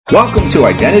Welcome to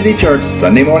Identity Church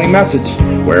Sunday Morning Message,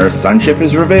 where sonship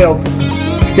is revealed.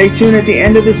 Stay tuned at the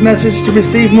end of this message to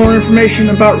receive more information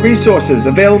about resources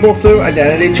available through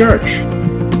Identity Church.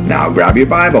 Now grab your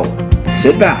Bible,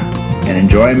 sit back, and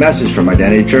enjoy a message from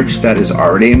Identity Church that is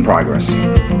already in progress.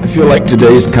 I feel like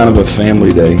today is kind of a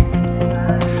family day.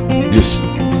 Just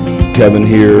Kevin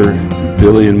here,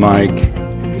 Billy and Mike.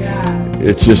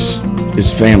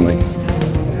 It's family.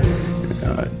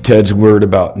 Ted's word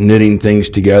about knitting things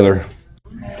together.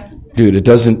 Dude, it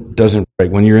doesn't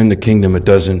break. When you're in the kingdom, it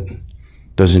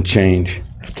doesn't change.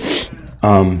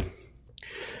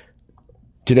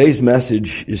 Today's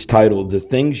message is titled, "The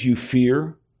Things You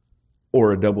Fear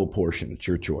or a Double Portion." It's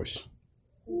your choice.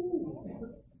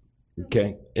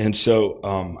 Okay? And so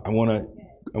I want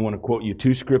to quote you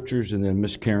two scriptures, and then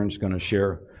Miss Karen's going to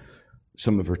share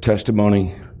some of her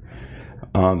testimony.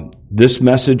 This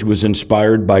message was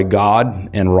inspired by God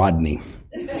and Rodney.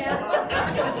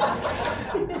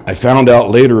 I found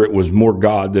out later it was more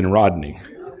God than Rodney.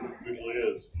 It usually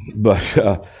is. But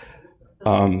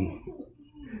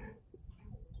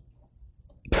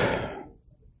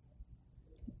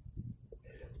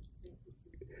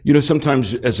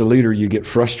sometimes as a leader you get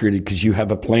frustrated because you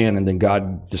have a plan and then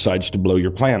God decides to blow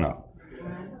your plan up.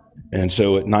 And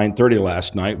so at 9:30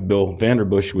 last night, Bill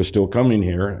Vanderbush was still coming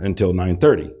here until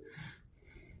 9:30.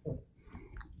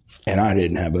 And I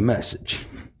didn't have a message.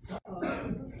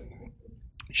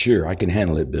 Sure, I can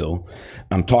handle it, Bill.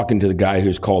 I'm talking to the guy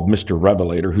who's called Mr.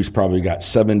 Revelator, who's probably got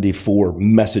 74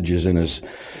 messages in his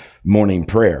morning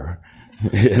prayer.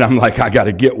 And I'm like, I got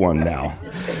to get one now.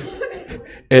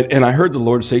 And I heard the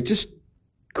Lord say, just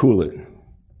cool it.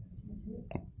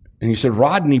 And he said,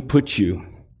 Rodney put you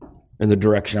in the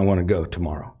direction I want to go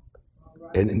tomorrow.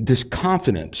 And this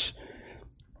confidence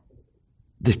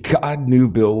that God knew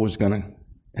Bill was going to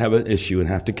have an issue and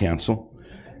have to cancel.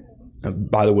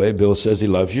 By the way, Bill says he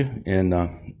loves you, and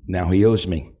now he owes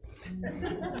me.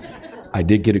 I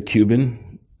did get a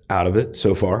Cuban out of it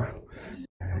so far,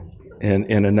 and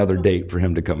another date for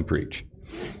him to come preach.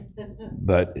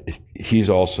 But he's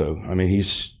also,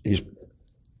 he's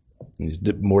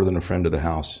more than a friend of the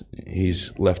house.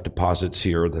 He's left deposits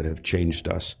here that have changed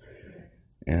us,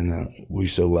 and we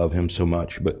so love him so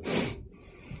much. But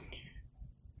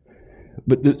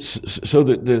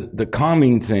the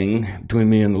calming thing between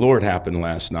me and the Lord happened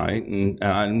last night,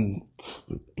 and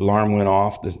alarm went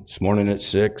off this morning at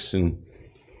 6, and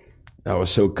I was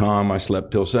so calm I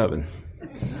slept till 7.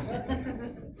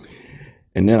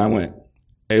 And then I went,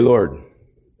 "Hey Lord,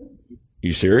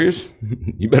 you serious?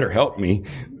 You better help me."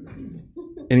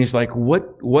 And he's like,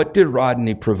 what did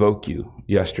Rodney provoke you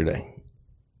yesterday?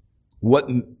 What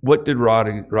did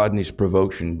Rodney's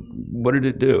provocation, what did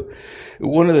it do?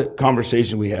 One of the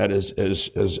conversations we had as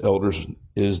elders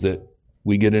is that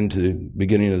we get into the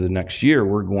beginning of the next year,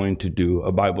 we're going to do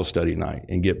a Bible study night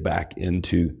and get back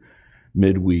into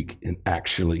midweek and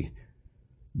actually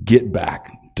get back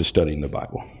to studying the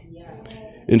Bible.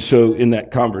 And so in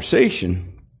that conversation,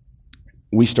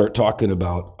 we start talking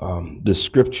about this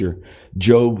scripture,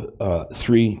 Job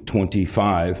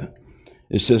 3:25.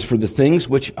 It says, "For the things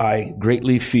which I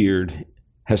greatly feared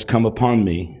has come upon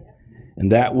me,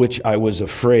 and that which I was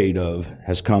afraid of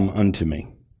has come unto me."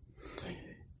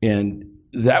 And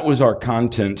that was our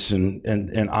contents,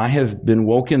 and I have been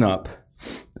woken up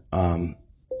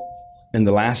in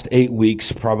the last 8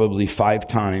 weeks, probably 5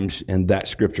 times, and that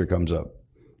scripture comes up.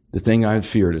 The thing I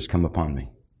feared has come upon me.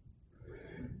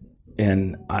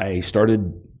 And I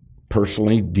started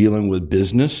personally dealing with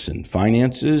business and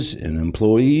finances and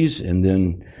employees, and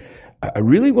then I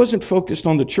really wasn't focused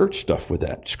on the church stuff with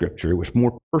that scripture. It was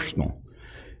more personal.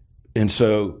 And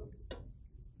so,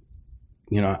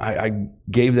 I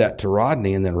gave that to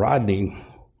Rodney, and then Rodney,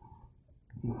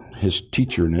 his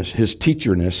teacherness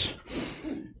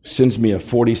sends me a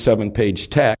 47-page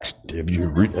text. Have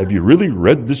you really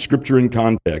read the scripture in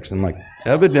context? I'm like,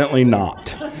 evidently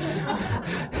not.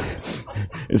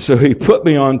 And so he put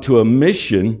me onto a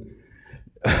mission.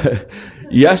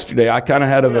 Yesterday, I kind of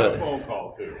had a phone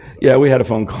call too. Yeah, we had a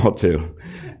phone call too.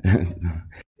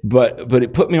 But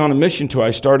it put me on a mission I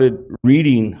started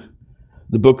reading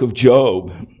the book of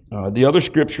Job. The other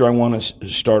scripture I want to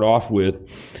start off with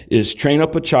is, "Train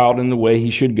up a child in the way he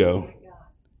should go,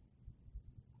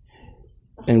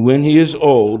 and when he is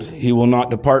old, he will not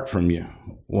depart from you."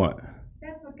 What?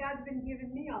 That's what God's been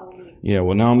giving me all week. Yeah,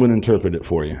 well, now I'm going to interpret it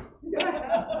for you.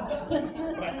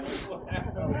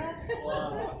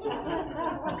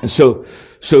 And so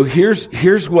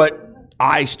here's what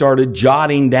I started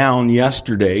jotting down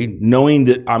yesterday, knowing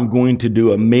that I'm going to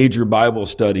do a major Bible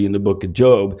study in the book of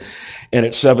Job. And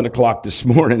at 7 o'clock this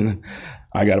morning,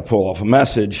 I got to pull off a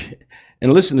message.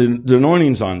 And listen to the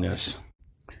anointings on this.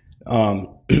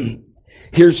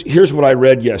 Here's what I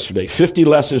read yesterday. 50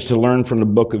 lessons to learn from the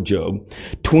book of Job.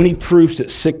 20 proofs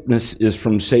that sickness is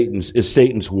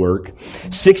Satan's work.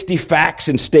 60 facts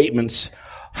and statements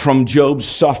from Job's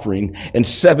suffering, and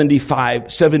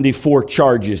 74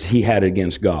 charges he had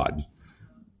against God.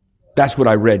 That's what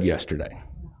I read yesterday.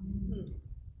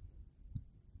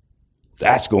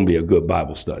 That's going to be a good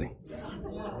Bible study.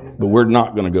 But we're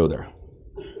not going to go there.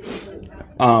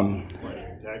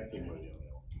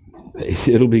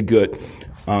 It'll be good.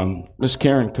 Miss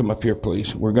Karen, come up here,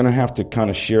 please. We're going to have to kind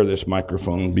of share this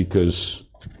microphone because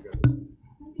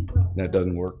that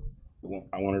doesn't work.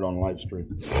 I want it on live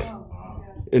stream.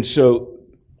 And so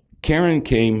Karen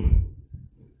came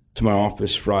to my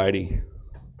office Friday,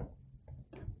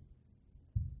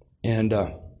 and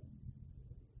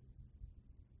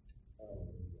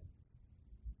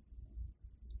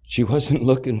she wasn't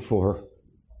looking for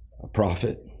a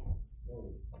prophet.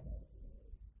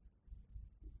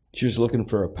 She was looking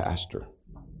for a pastor.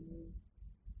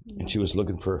 And she was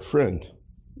looking for a friend.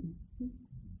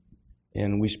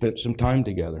 And we spent some time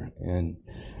together. And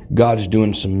God's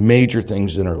doing some major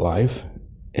things in her life.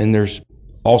 And there's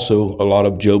also a lot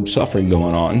of Job suffering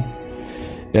going on.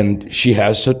 And she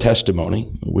has a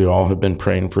testimony. We all have been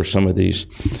praying for some of these.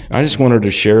 I just wanted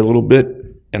to share a little bit.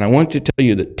 And I want to tell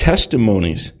you that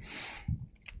testimonies,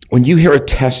 when you hear a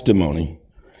testimony,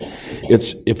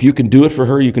 it's if you can do it for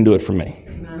her, you can do it for me.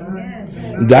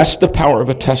 That's the power of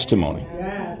a testimony.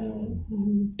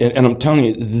 And I'm telling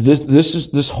you,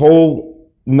 this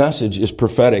whole message is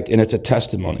prophetic, and it's a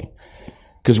testimony.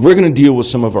 Because we're going to deal with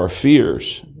some of our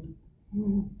fears,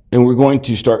 and we're going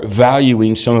to start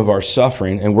valuing some of our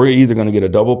suffering, and we're either going to get a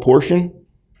double portion,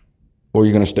 or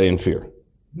you're going to stay in fear.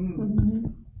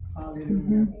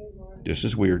 This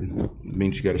is weird. It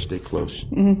means you got to stay close.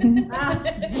 No,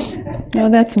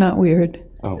 that's not weird.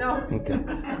 Oh, okay.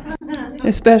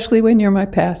 Especially when you're my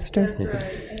pastor.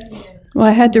 Well,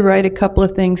 I had to write a couple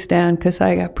of things down because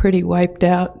I got pretty wiped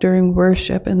out during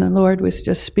worship, and the Lord was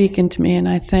just speaking to me, and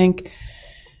I thank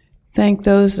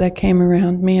those that came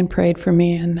around me and prayed for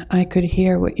me, and I could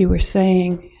hear what you were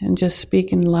saying and just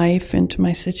speaking life into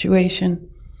my situation.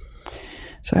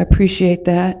 So I appreciate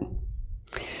that.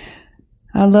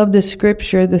 I love the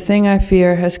scripture, the thing I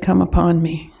fear has come upon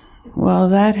me. Well,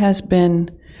 that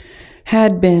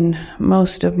had been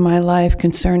most of my life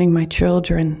concerning my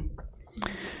children.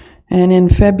 And in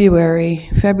February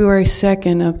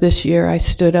 2nd of this year, I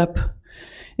stood up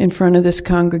in front of this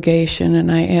congregation and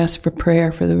I asked for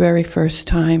prayer for the very first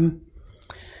time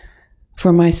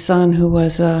for my son who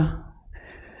was a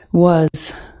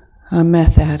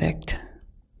meth addict.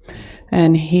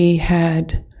 And he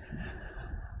had,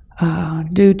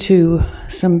 due to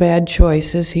some bad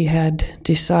choices, he had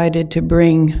decided to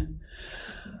bring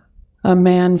a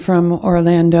man from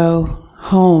Orlando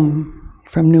home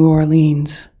from New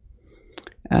Orleans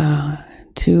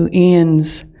to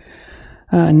Ian's,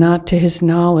 not to his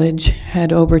knowledge,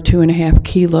 had over 2.5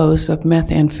 kilos of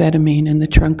methamphetamine in the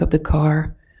trunk of the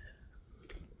car.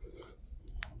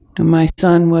 And my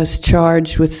son was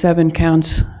charged with 7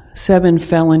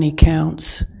 felony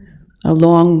counts,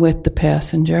 along with the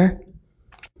passenger.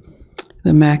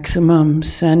 The maximum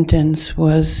sentence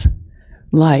was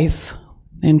life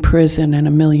in prison and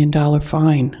 $1 million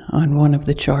fine on one of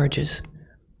the charges,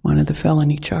 one of the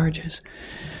felony charges.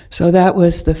 So that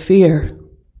was the fear,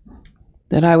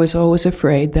 that I was always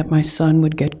afraid that my son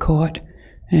would get caught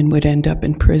and would end up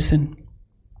in prison.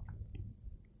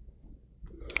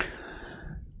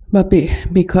 But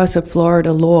because of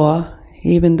Florida law,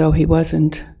 even though he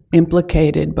wasn't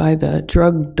implicated by the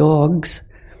drug dogs,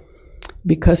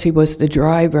 because he was the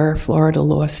driver, Florida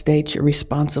law states you're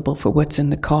responsible for what's in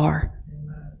the car.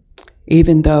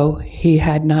 Even though he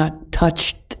had not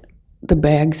touched the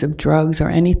bags of drugs or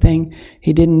anything,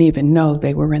 he didn't even know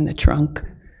they were in the trunk.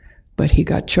 But he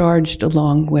got charged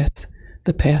along with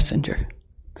the passenger.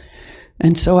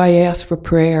 And so I asked for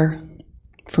prayer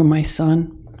for my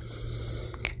son.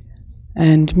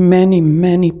 And many,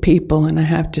 many people, and I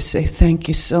have to say thank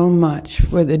you so much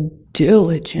for the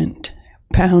diligent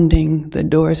pounding the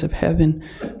doors of heaven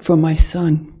for my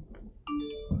son.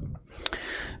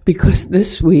 Because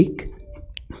this week,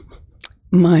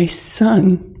 my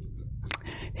son,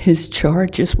 his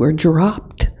charges were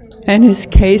dropped and his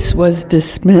case was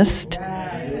dismissed.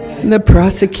 The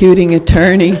prosecuting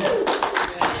attorney,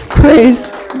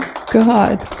 praise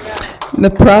God,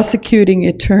 the prosecuting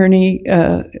attorney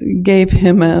gave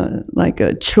him a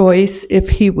choice. If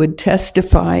he would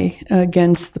testify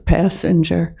against the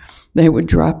passenger, they would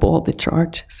drop all the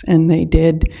charges, and they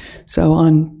did. So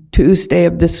on Tuesday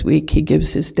of this week, he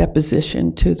gives his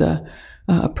deposition to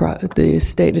the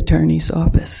state attorney's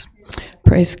office.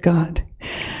 Praise God.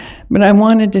 But I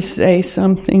wanted to say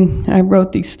something. I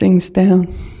wrote these things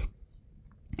down.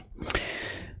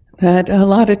 That a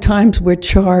lot of times we're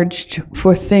charged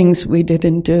for things we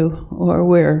didn't do,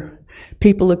 or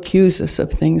people accuse us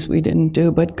of things we didn't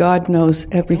do, but God knows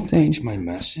everything. Don't change my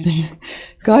message.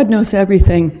 God knows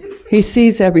everything. He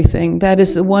sees everything. That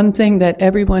is the one thing that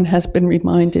everyone has been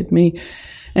reminded me.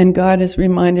 And God has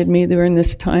reminded me during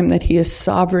this time that He is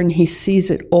sovereign. He sees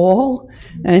it all,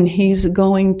 and He's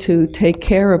going to take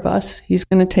care of us. He's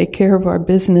going to take care of our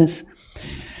business.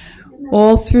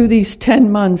 All through these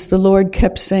 10 months, the Lord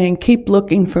kept saying, keep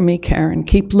looking for me, Karen.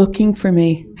 Keep looking for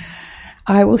me.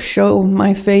 I will show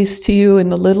my face to you in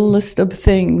the littlest of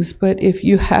things, but if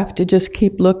you have to just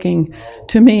keep looking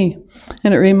to me.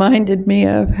 And it reminded me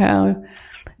of how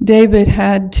David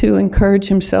had to encourage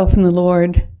himself in the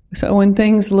Lord. So when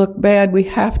things look bad, we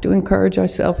have to encourage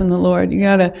ourselves in the Lord. You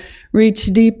got to reach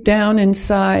deep down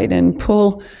inside and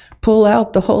pull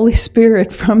out the Holy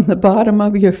Spirit from the bottom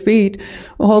of your feet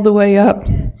all the way up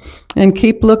and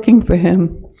keep looking for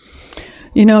Him.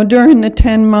 You know, during the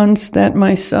 10 months that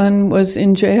my son was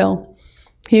in jail,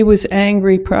 he was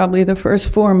angry probably the first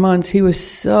 4 months. He was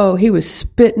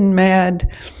spitting mad.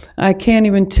 I can't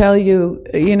even tell you,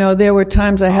 there were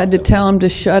times I had to tell him to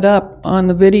shut up on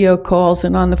the video calls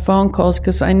and on the phone calls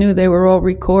because I knew they were all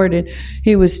recorded.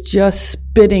 He was just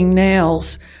spitting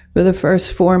nails for the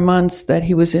first 4 months that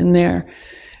he was in there.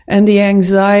 And the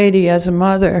anxiety as a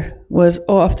mother was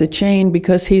off the chain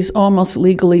because he's almost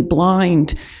legally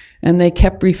blind. And they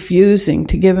kept refusing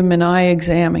to give him an eye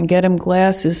exam and get him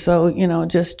glasses. So,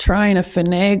 just trying to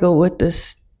finagle with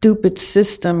this stupid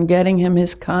system, getting him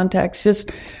his contacts.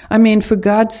 For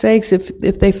God's sakes,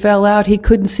 if they fell out, he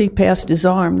couldn't see past his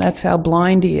arm. That's how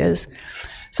blind he is.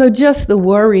 So just the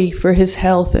worry for his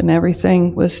health and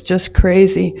everything was just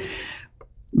crazy.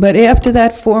 But after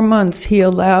that 4 months, he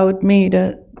allowed me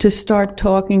to start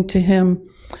talking to him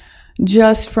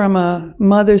just from a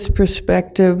mother's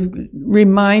perspective,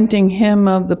 reminding him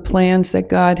of the plans that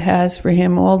God has for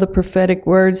him, all the prophetic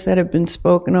words that have been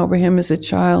spoken over him as a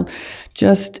child,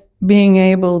 just being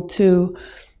able to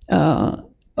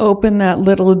open that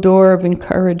little door of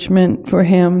encouragement for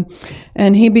him.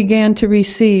 And he began to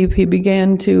receive. He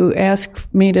began to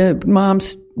ask me Mom,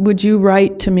 would you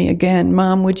write to me again?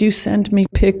 Mom, would you send me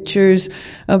pictures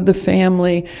of the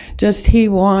family?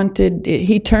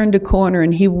 He turned a corner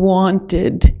and he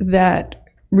wanted that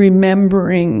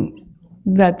remembering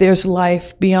that there's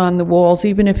life beyond the walls.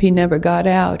 Even if he never got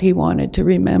out, he wanted to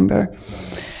remember.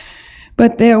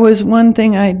 But there was one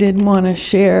thing I did want to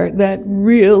share that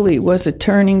really was a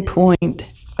turning point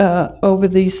over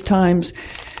these times.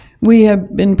 We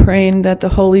have been praying that the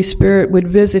Holy Spirit would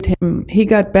visit him. He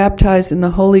got baptized in the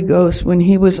Holy Ghost when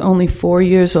he was only 4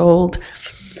 years old.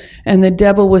 And the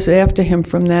devil was after him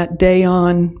from that day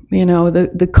on.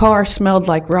 The car smelled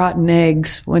like rotten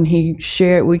eggs when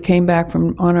we came back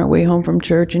on our way home from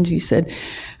church, and he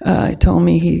told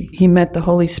me he met the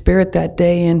Holy Spirit that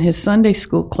day in his Sunday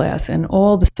school class, and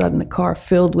all of a sudden the car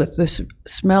filled with this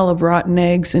smell of rotten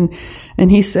eggs. And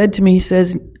he said to me, he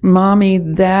says, Mommy,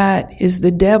 that is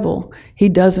the devil. He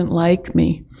doesn't like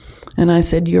me. And I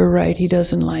said, you're right. He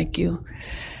doesn't like you.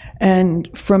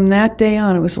 And from that day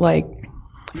on, it was like,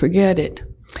 forget it.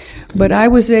 But I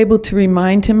was able to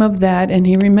remind him of that, and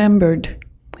he remembered.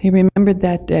 He remembered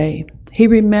that day. He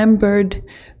remembered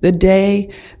the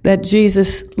day that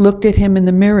Jesus looked at him in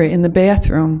the mirror in the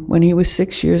bathroom when he was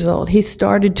 6 years old. He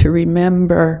started to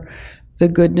remember the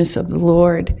goodness of the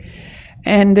Lord.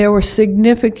 And there were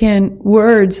significant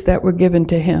words that were given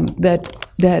to him that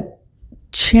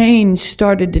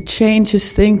started to change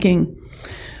his thinking.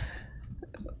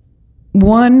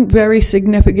 One very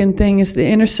significant thing is the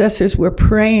intercessors were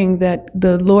praying that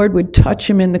the Lord would touch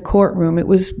him in the courtroom. It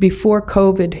was before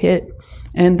COVID hit,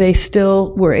 and they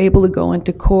still were able to go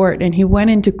into court. And he went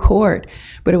into court,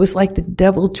 but it was like the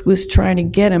devil was trying to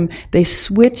get him. They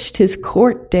switched his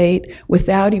court date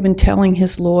without even telling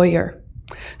his lawyer.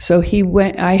 So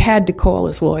I had to call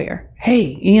his lawyer.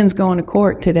 Hey, Ian's going to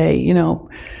court today,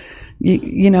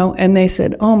 and they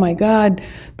said, oh my God,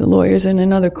 the lawyer's in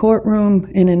another courtroom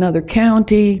in another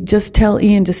county. Just tell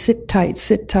Ian to sit tight,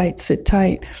 sit tight, sit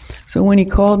tight. So when he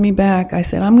called me back, I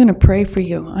said, I'm going to pray for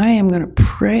you. I am going to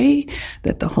pray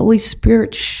that the Holy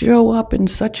Spirit show up in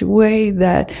such a way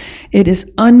that it is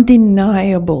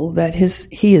undeniable that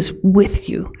he is with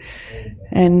you.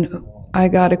 And I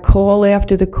got a call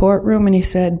after the courtroom, and he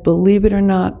said, believe it or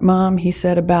not, Mom, he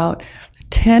said, about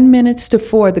 10 minutes to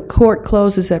 4, the court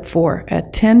closes at 4.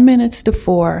 At 10 minutes to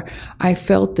 4, I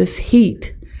felt this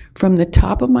heat from the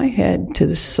top of my head to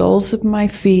the soles of my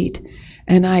feet,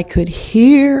 and I could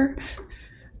hear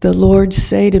the Lord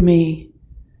say to me,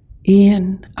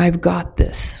 Ian, I've got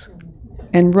this.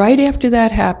 And right after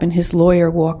that happened, his lawyer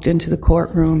walked into the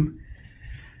courtroom.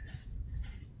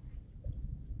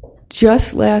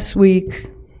 Just last week,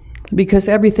 because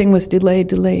everything was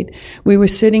delayed, we were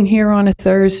sitting here on a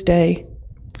Thursday,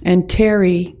 and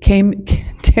Terry came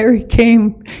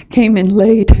in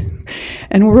late,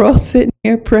 and we're all sitting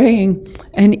here praying,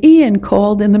 and Ian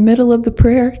called in the middle of the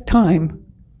prayer time,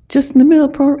 just in the middle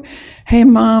of prayer. Hey,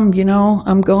 Mom,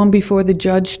 I'm going before the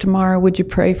judge tomorrow. Would you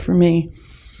pray for me?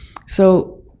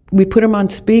 So we put him on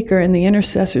speaker, and the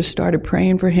intercessors started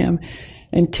praying for him,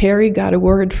 and Terry got a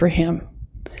word for him.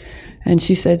 And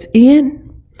she says,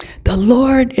 Ian, the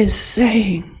Lord is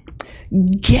saying,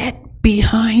 get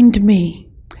behind me.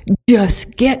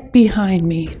 Just get behind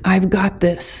me. I've got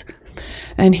this.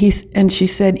 And she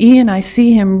said, Ian, I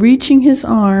see him reaching his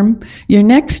arm. You're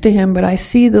next to him, but I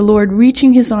see the Lord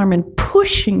reaching his arm and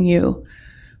pushing you,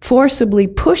 forcibly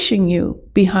pushing you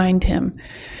behind him.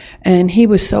 And he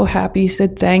was so happy. He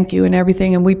said, thank you and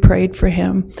everything. And we prayed for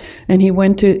him. And he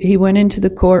went into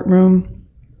the courtroom,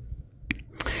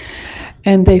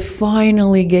 and they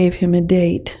finally gave him a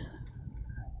date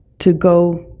to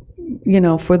go,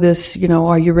 for this,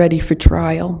 are you ready for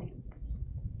trial?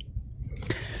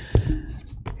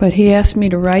 But he asked me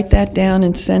to write that down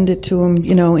and send it to him,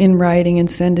 in writing, and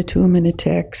send it to him in a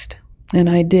text. And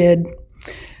I did.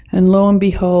 And lo and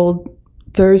behold,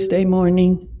 Thursday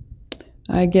morning,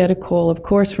 I get a call, of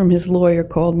course, from his lawyer.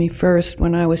 Called me first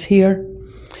when I was here.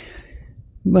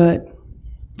 But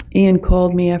Ian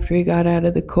called me after he got out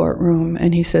of the courtroom,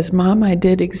 and he says, Mom, I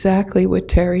did exactly what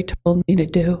Terry told me to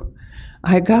do.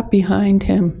 I got behind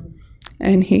him,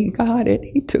 and he got it.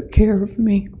 He took care of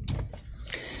me.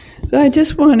 So I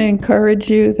just want to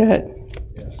encourage you that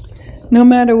no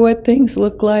matter what things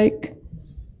look like,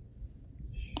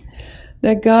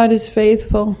 that God is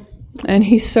faithful, and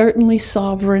He's certainly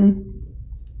sovereign.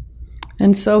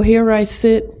 And so here I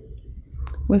sit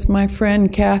with my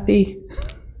friend Kathy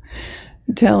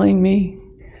telling me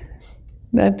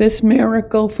that this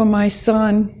miracle for my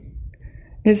son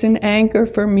is an anchor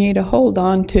for me to hold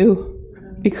on to,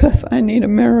 because I need a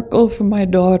miracle for my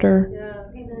daughter.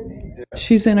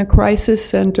 She's in a crisis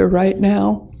center right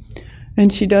now,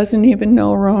 and she doesn't even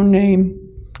know her own name.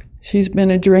 She's been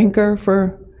a drinker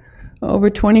for over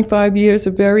 25 years,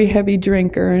 a very heavy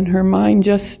drinker, and her mind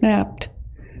just snapped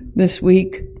this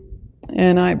week.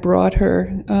 And I brought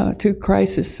her to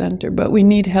crisis center. But we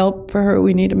need help for her.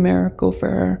 We need a miracle for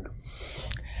her.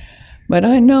 But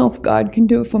I know if God can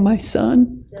do it for my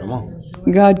son, come on,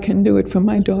 God can do it for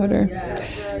my daughter.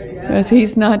 As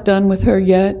He's not done with her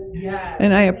yet.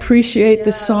 And I appreciate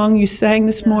the song you sang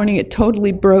this morning. It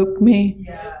totally broke me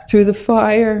through the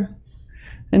fire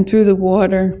and through the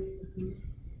water.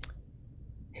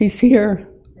 He's here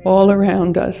all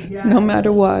around us, no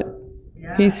matter what.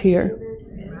 He's here.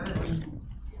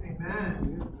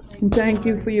 And thank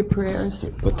you for your prayers.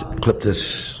 Clip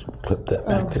that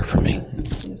back there for me.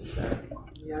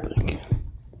 Thank you.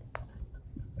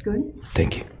 Good?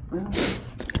 Thank you.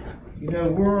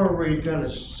 We're already going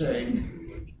to say,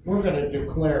 we're going to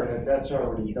declare that that's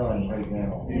already done right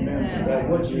now. Amen. That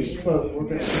what she spoke, we're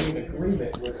going to be in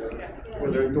agreement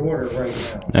with her daughter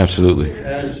right now. Absolutely.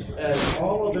 As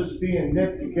all of us being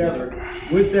knit together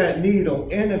with that needle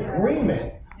in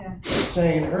agreement,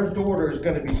 saying her daughter is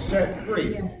going to be set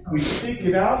free. We speak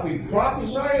it out, we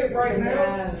prophesy it right now,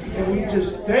 and we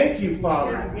just thank you,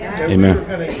 Father, that Amen. We're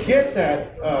going to get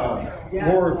that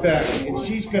word back, and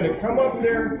she's going to come up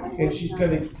there, and she's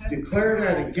going to declare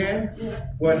that again,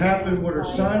 what happened with her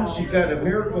son. She got a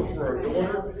miracle for her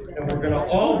daughter, and we're going to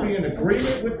all be in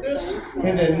agreement with this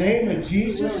in the name of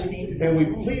Jesus, and we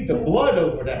plead the blood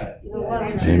over that.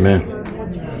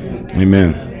 Amen.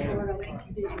 Amen.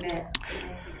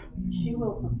 She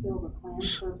will fulfill the plan,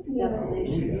 purpose,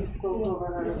 destination you spoke over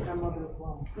her in her mother's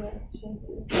womb.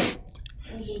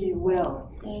 She will.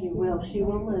 She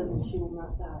will live and she will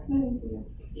not die.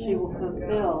 She will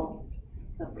fulfill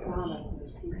the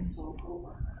promises He spoke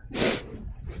over her.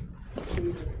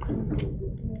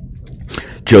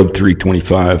 Job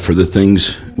 3:25, for the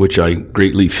things which I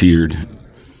greatly feared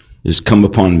is come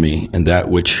upon me, and that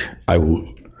which I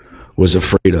was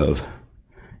afraid of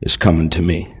is coming to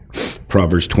me.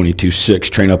 Proverbs 22:6,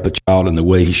 train up a child in the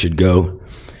way he should go.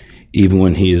 Even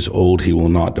when he is old, he will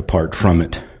not depart from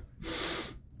it.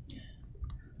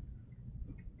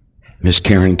 Miss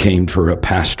Karen came for a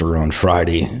pastor on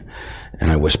Friday,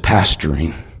 and I was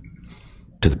pastoring.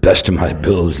 to the best of my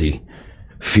ability,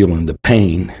 feeling the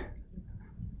pain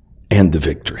and the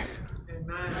victory.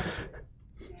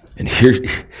 And here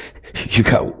you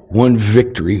got one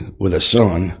victory with a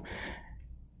son,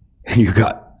 and you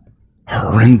got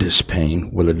horrendous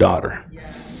pain with a daughter.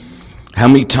 How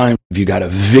many times have you got a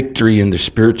victory in the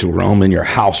spiritual realm and your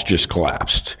house just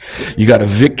collapsed? You got a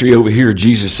victory over here,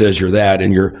 Jesus says you're that,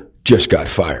 and you're just got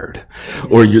fired.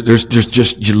 Or you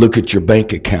look at your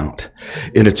bank account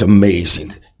and it's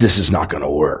amazing. This is not going to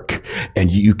work.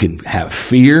 And you can have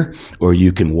fear or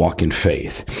you can walk in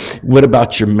faith. What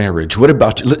about your marriage? What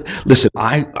about you? Listen,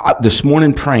 I this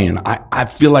morning praying, I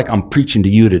feel like I'm preaching to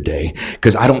you today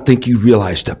because I don't think you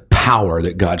realize the power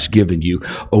that God's given you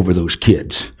over those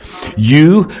kids.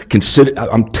 You consider,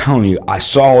 I'm telling you, I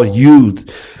saw you,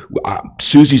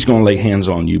 Susie's going to lay hands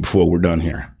on you before we're done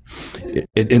here.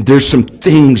 And there's some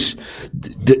things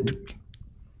that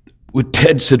what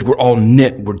Ted said, we're all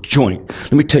knit, we're joint.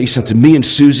 Let me tell you something. Me and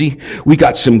Susie, we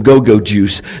got some go-go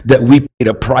juice that we paid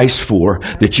a price for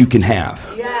that you can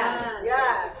have.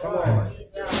 Yeah. Come on.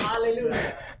 Yeah.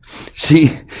 Hallelujah.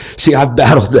 See, I've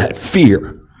battled that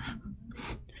fear.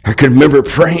 I can remember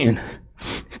praying,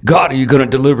 God, are you going to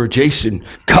deliver Jason?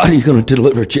 God, are you going to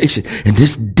deliver Jason? And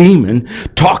this demon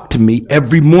talked to me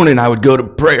every morning. I would go to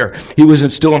prayer. He was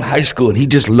still in high school and he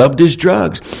just loved his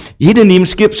drugs. He didn't even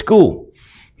skip school.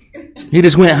 He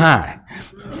just went high.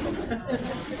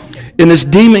 And this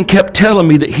demon kept telling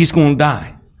me that he's going to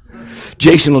die.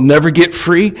 Jason will never get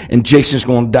free and Jason's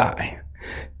going to die.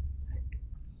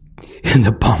 And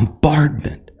the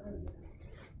bombardment,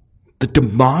 the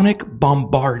demonic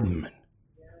bombardment,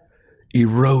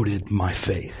 eroded my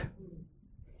faith.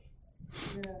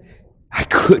 I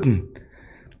couldn't.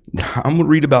 I'm going to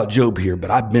read about Job here,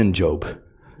 but I've been Job.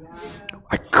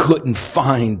 I couldn't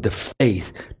find the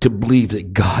faith to believe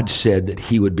that God said that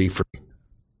he would be free.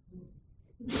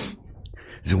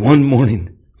 So one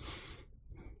morning,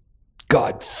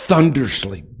 God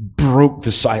thunderously broke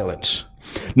the silence.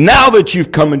 Now that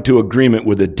you've come into agreement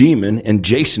with a demon and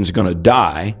Jason's going to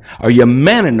die, are you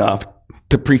man enough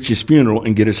to preach his funeral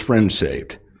and get his friends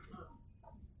saved?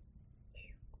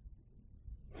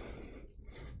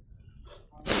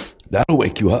 That'll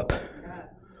wake you up.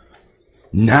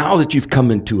 Now that you've come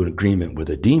into an agreement with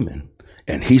a demon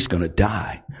and he's going to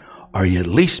die, are you at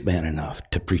least man enough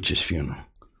to preach his funeral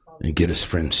and get his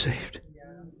friends saved?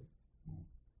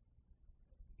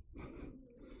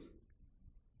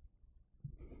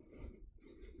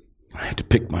 I had to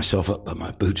pick myself up by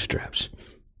my bootstraps.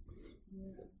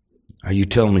 Are you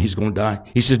telling me he's going to die?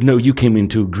 He said, no, you came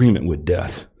into agreement with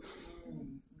death.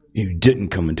 You didn't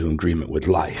come into agreement with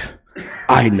life.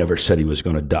 I never said he was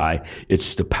going to die.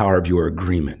 It's the power of your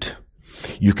agreement.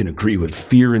 You can agree with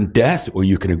fear and death, or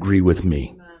you can agree with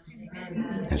me.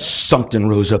 And something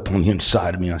rose up on the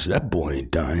inside of me. I said, that boy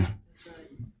ain't dying.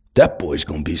 That boy's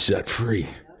going to be set free.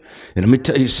 And let me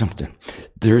tell you something.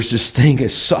 There's this thing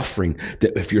as suffering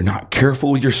that if you're not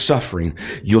careful with your suffering,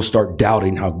 you'll start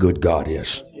doubting how good God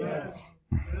is.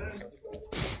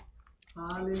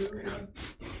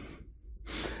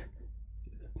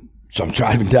 So I'm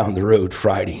driving down the road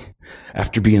Friday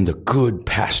after being the good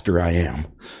pastor I am.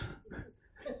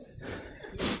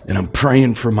 And I'm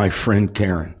praying for my friend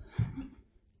Karen.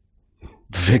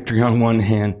 Victory on one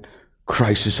hand,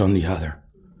 crisis on the other.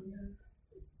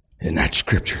 And that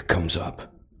scripture comes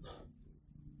up.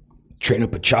 Train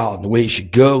up a child in the way he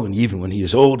should go, and even when he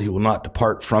is old, he will not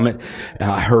depart from it.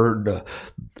 And I heard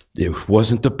it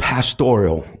wasn't the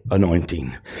pastoral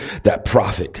anointing. That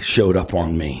prophet showed up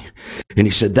on me. And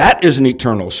he said, that is an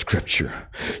eternal scripture.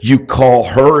 You call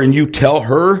her and you tell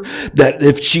her that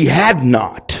if she had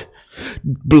not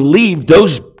believed,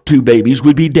 those two babies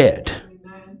would be dead.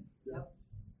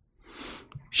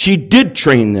 She did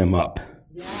train them up.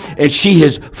 And she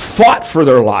has fought for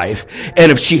their life.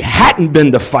 And if she hadn't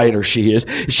been the fighter she is,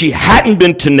 if she hadn't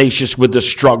been tenacious with the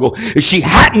struggle, if she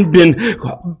hadn't been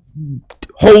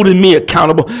holding me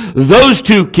accountable, those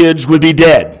two kids would be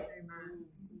dead.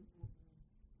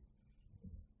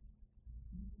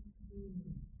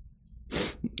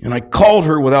 And I called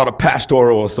her without a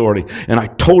pastoral authority, and I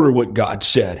told her what God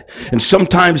said. And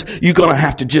sometimes you're going to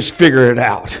have to just figure it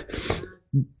out.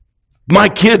 My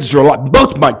kids are alive.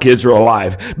 Both my kids are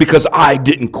alive because I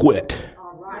didn't quit.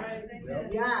 All right.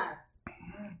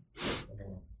 Yes.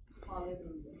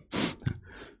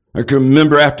 I can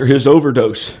remember after his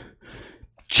overdose,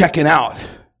 checking out.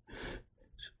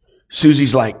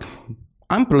 Susie's like,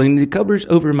 I'm pulling the covers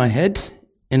over my head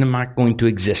and I'm not going to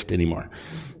exist anymore.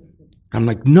 I'm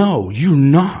like, no, you're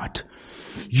not.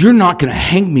 You're not going to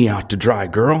hang me out to dry,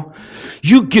 girl.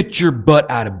 You get your butt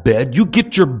out of bed. You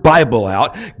get your Bible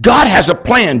out. God has a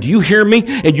plan. Do you hear me?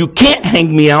 And you can't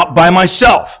hang me out by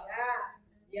myself.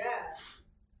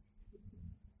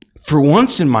 For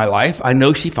once in my life, I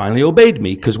know she finally obeyed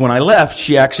me, because when I left,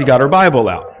 she actually got her Bible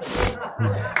out.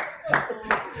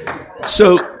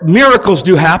 So miracles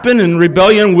do happen, and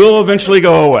rebellion will eventually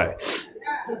go away.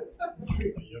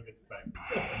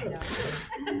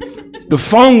 The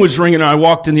phone was ringing, and I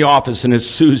walked in the office, and it's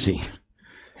Susie.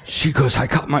 She goes, I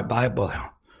got my Bible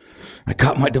out. I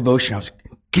got my devotion out.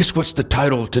 Guess what's the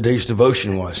title of today's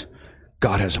devotion was?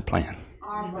 God has a plan.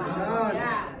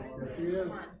 Hallelujah.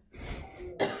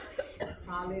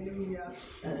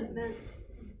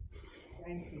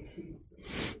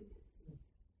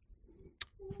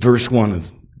 Verse 1 of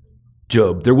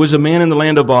Job. There was a man in the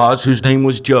land of Oz whose name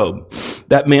was Job.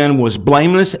 That man was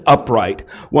blameless, upright,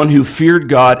 one who feared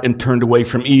God and turned away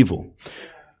from evil.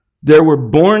 There were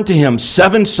born to him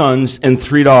 7 sons and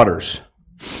 3 daughters.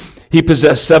 He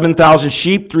possessed 7,000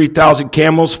 sheep, 3,000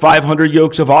 camels, 500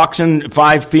 yokes of oxen,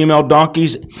 5 female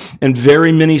donkeys, and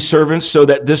very many servants, so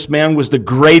that this man was the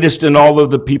greatest in all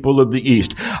of the people of the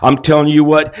East. I'm telling you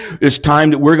what, it's time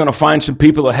that we're going to find some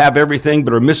people that have everything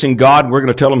but are missing God, and we're going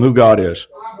to tell them who God is.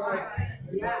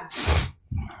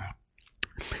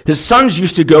 His sons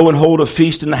used to go and hold a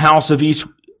feast in the house of each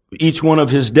one of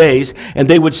his days, and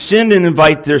they would send and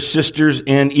invite their sisters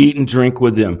and eat and drink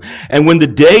with them. And when the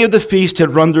day of the feast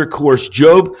had run their course,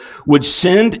 Job would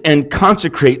send and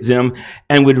consecrate them,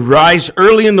 and would rise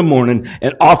early in the morning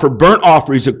and offer burnt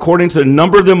offerings according to the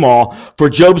number of them all. For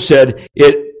Job said,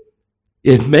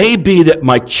 It may be that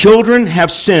my children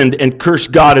have sinned and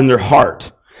cursed God in their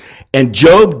heart. And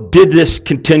Job did this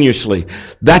continuously.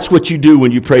 That's what you do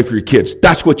when you pray for your kids.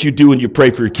 That's what you do when you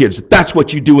pray for your kids. That's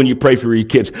what you do when you pray for your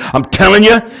kids. I'm telling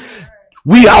you,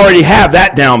 we already have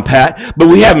that down pat, but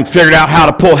we haven't figured out how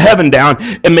to pull heaven down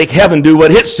and make heaven do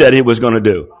what it said it was going to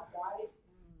do.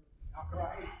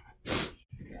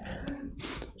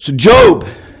 So Job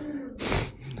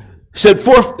said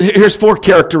here's 4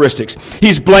 characteristics.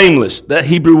 He's blameless. That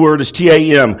Hebrew word is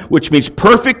T-A-M, which means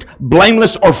perfect,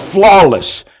 blameless, or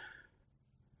flawless.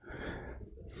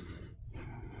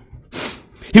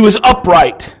 He was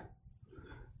upright.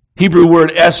 Hebrew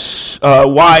word S-Y-A-S-A-R.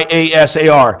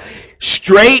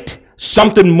 Straight,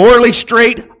 something morally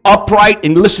straight, upright,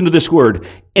 and listen to this word,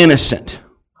 innocent.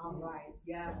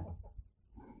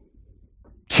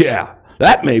 Yeah,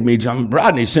 that made me jump.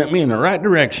 Rodney sent me in the right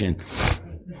direction.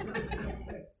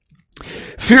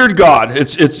 Feared God.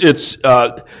 It's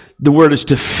the word is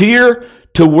to fear,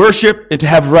 to worship, and to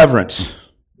have reverence.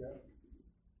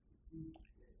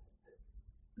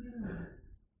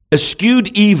 Eschewed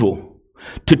evil,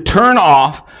 to turn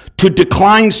off, to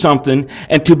decline something,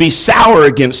 and to be sour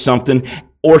against something,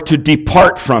 or to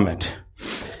depart from it.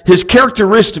 His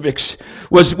characteristics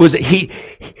was he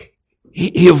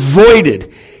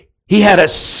avoided. He had a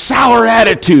sour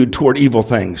attitude toward evil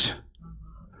things.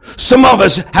 Some of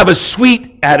us have a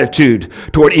sweet attitude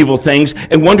toward evil things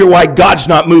and wonder why God's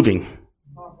not moving.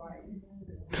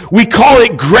 We call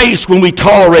it grace when we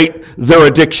tolerate their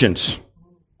addictions.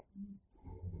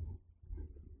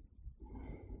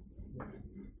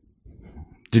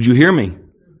 Did you hear me?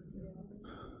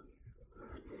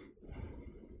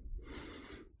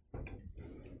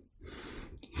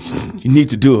 You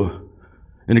need to do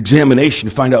an examination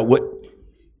to find out what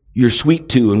you're sweet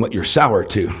to and what you're sour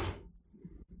to.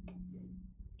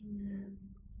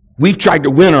 We've tried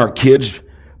to win our kids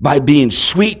by being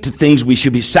sweet to things we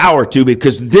should be sour to,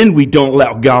 because then we don't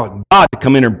allow God to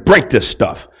come in and break this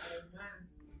stuff.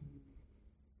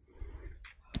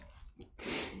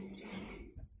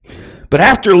 But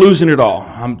after losing it all,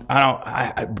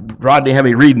 Rodney had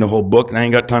me reading the whole book, and I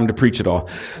ain't got time to preach it all.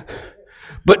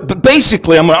 But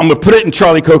basically, I'm going to put it in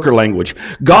Charlie Coker language.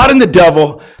 God and the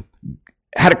devil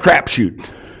had a crapshoot.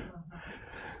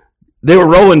 They were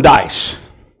rolling dice.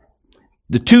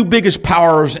 The 2 biggest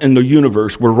powers in the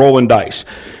universe were rolling dice.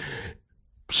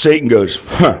 Satan goes,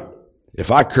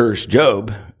 if I curse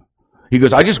Job, he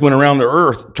goes, I just went around the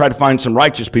earth, tried to find some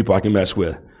righteous people I can mess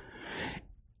with.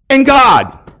 And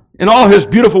God, in all his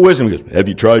beautiful wisdom, he goes, have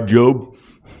you tried Job?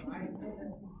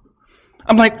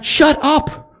 I'm like, shut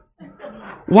up.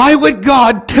 Why would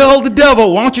God tell the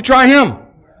devil, why don't you try him?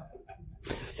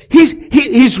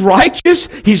 He's righteous.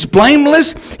 He's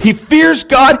blameless. He fears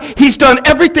God. He's done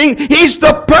everything. He's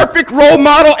the perfect role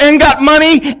model and got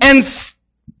money and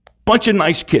a bunch of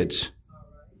nice kids.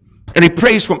 And he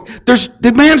prays for him.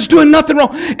 The man's doing nothing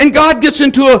wrong. And God gets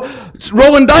into a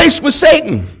rolling dice with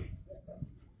Satan.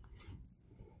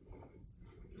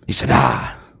 He said,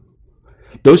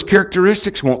 Those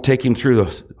characteristics won't take him through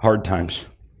the hard times.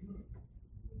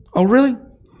 Oh, really?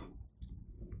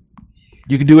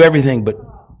 You can do everything,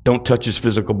 but don't touch his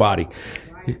physical body.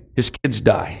 His kids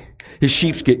die. His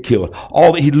sheep get killed.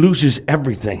 He loses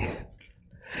everything.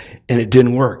 And it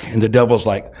didn't work. And the devil's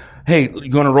like, hey, you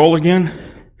going to roll again?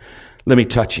 Let me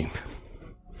touch him.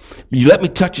 You let me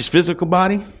touch his physical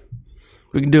body?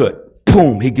 We can do it.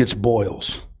 Boom, he gets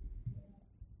boils.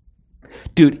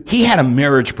 Dude, he had a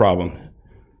marriage problem.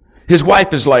 His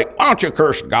wife is like, why don't you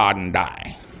curse God and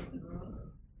die?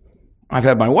 I've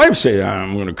had my wife say,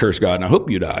 I'm going to curse God and I hope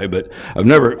you die, but I've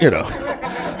never,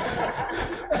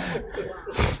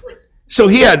 So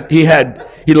he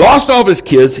lost all of his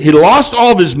kids, he lost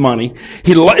all of his money,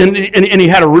 and he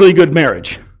had a really good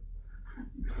marriage.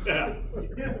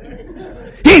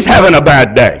 He's having a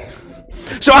bad day.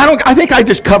 So I think I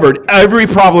just covered every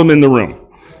problem in the room.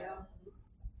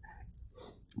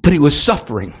 But he was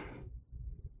suffering.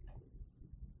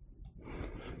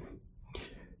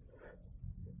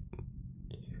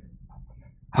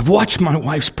 I've watched my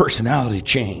wife's personality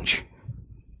change.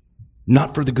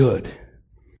 Not for the good.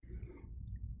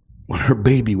 When her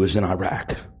baby was in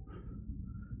Iraq.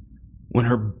 When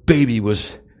her baby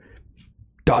was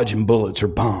dodging bullets or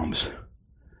bombs.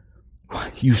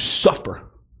 You suffer.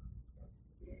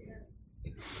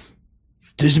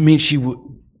 Doesn't mean she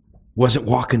wasn't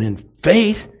walking in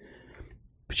faith,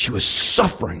 but she was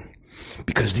suffering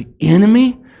because the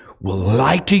enemy will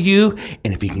lie to you,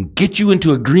 and if he can get you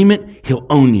into agreement, he'll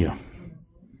own you.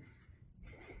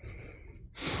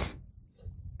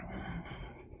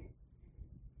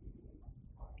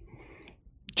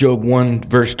 Job 1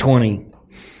 verse 20.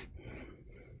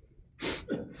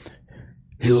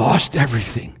 He lost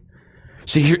everything.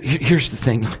 See, here's the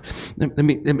thing. Let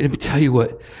me tell you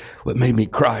what made me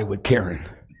cry with Karen.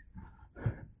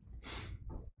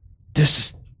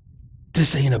 This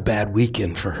ain't a bad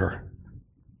weekend for her.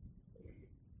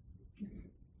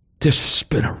 This has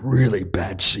been a really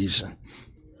bad season.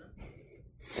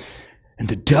 And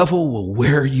the devil will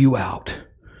wear you out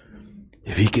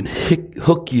if he can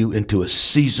hook you into a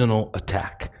seasonal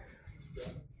attack.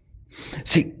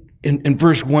 See, in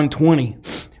verse 120,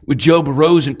 when Job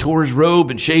arose and tore his robe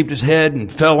and shaved his head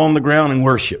and fell on the ground and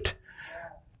worshiped.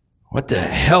 What the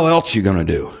hell else you going to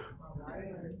do?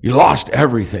 You lost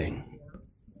everything.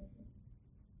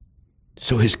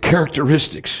 So his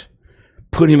characteristics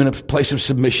put him in a place of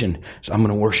submission. So I'm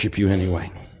going to worship you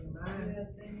anyway.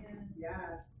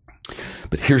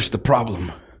 But here's the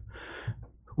problem.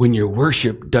 When your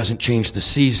worship doesn't change the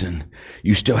season,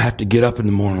 you still have to get up in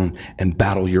the morning and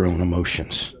battle your own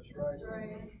emotions.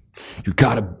 You've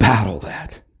got to battle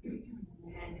that.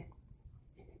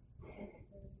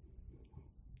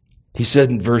 He said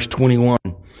in verse 21,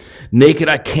 naked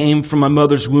I came from my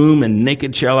mother's womb, and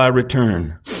naked shall I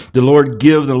return. The Lord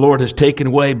give, the Lord has taken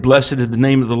away. Blessed is the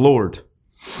name of the Lord.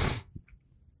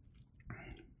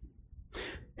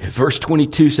 Verse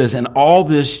 22 says, and all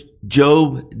this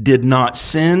Job did not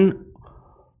sin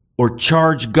or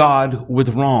charge God with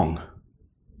wrong.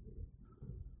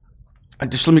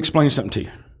 Just let me explain something to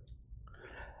you.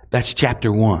 That's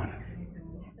chapter 1.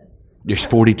 There's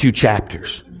 42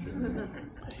 chapters.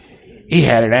 He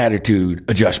had an attitude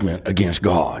adjustment against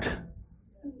God.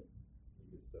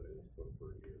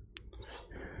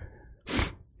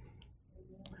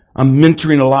 I'm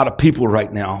mentoring a lot of people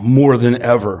right now, more than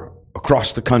ever,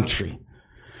 across the country.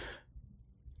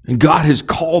 And God has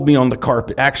called me on the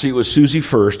carpet. Actually, it was Susie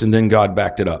first, and then God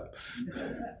backed it up.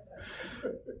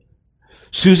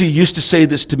 Susie used to say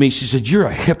this to me. She said, you're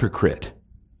a hypocrite.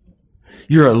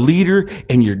 You're a leader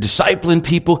and you're discipling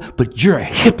people, but you're a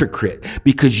hypocrite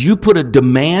because you put a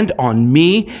demand on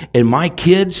me and my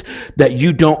kids that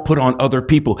you don't put on other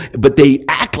people. But they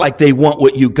act like they want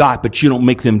what you got, but you don't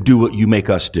make them do what you make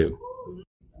us do.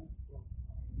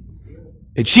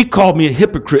 And she called me a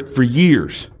hypocrite for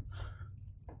years.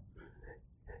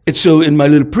 And so in my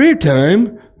little prayer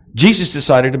time, Jesus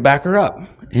decided to back her up.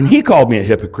 And he called me a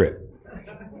hypocrite.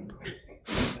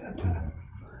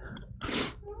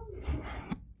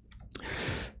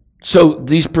 So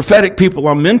these prophetic people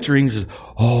I'm mentoring,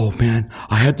 oh man,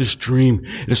 I had this dream.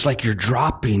 It's like you're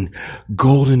dropping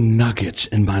golden nuggets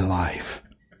in my life.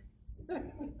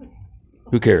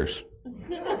 Who cares?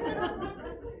 This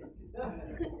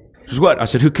is what? I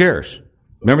said, who cares?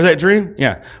 Remember that dream?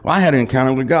 Yeah. Well, I had an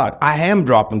encounter with God. I am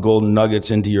dropping golden nuggets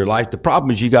into your life. The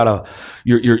problem is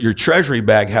your treasury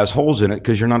bag has holes in it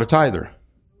because you're not a tither.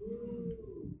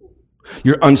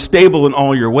 You're unstable in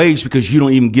all your ways because you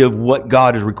don't even give what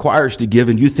God requires to give,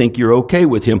 and you think you're okay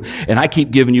with him. And I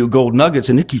keep giving you gold nuggets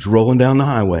and it keeps rolling down the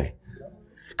highway.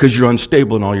 because you're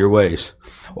unstable in all your ways.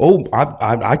 Oh,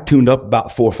 I tuned up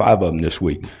about 4 or 5 of them this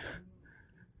week.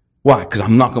 Why? Because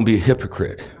I'm not going to be a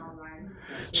hypocrite.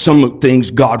 Some things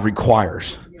God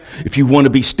requires. If you want to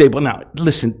be stable. Now,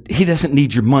 listen, He doesn't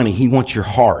need your money. He wants your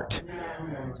heart.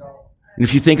 And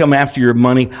if you think I'm after your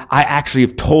money, I actually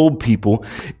have told people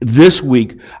this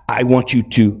week, I want you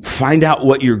to find out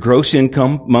what your gross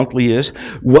income monthly is.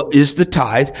 What is the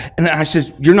tithe? And I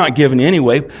said, you're not giving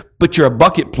anyway, but you're a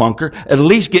bucket plunker. At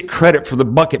least get credit for the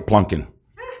bucket plunking.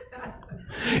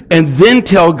 And then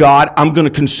tell God, I'm going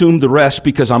to consume the rest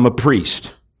because I'm a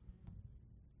priest.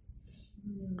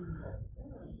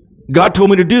 God told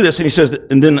me to do this, and He says,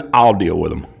 and then I'll deal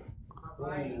with them.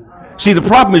 See, the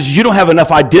problem is you don't have enough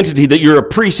identity that you're a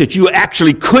priest that you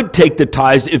actually could take the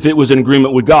tithes if it was in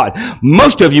agreement with God.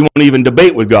 Most of you won't even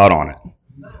debate with God on it.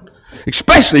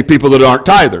 Especially people that aren't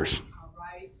tithers.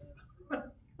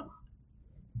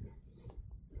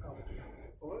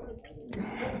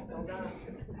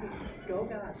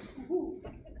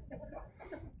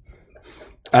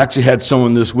 I actually had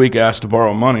someone this week ask to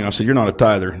borrow money, and I said, you're not a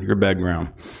tither. You're bad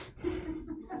ground.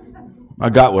 I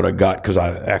got what I got because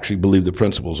I actually believe the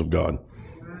principles of God.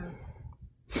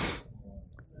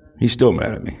 He's still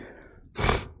mad at me.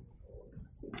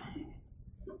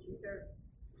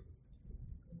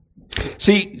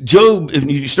 See, Job, if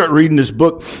you start reading this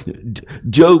book,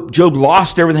 Job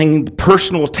lost everything,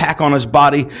 personal attack on his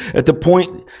body at the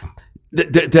point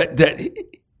that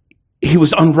he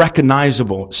was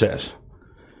unrecognizable, it says.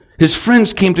 His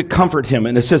friends came to comfort him,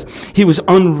 and it says he was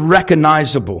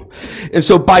unrecognizable. And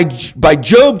so by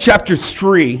Job chapter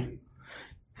 3,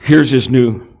 here's his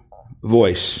new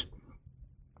voice.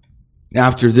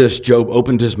 After this, Job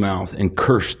opened his mouth and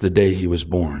cursed the day he was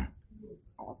born.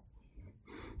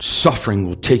 Suffering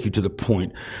will take you to the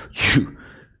point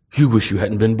you wish you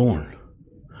hadn't been born.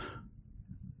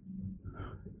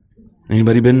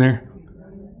 Anybody been there?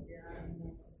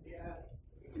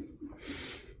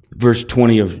 Verse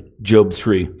 20 of Job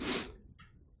 3.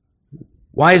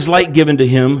 Why is light given to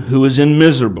him whose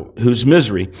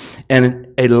misery,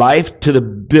 and a life to the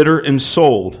bitter and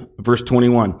souled? Verse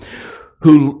 21.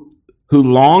 Who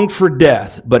long for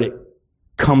death, but it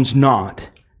comes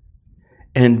not,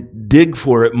 and dig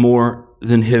for it more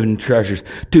than hidden treasures.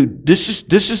 Dude, this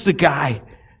is the guy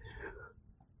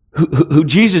who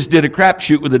Jesus did a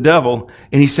crapshoot with the devil,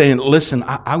 and he's saying, listen,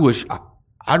 I wish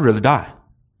I'd rather die.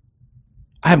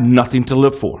 I have nothing to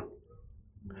live for.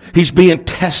 He's being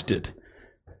tested.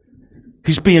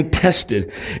 He's being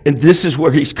tested. And this is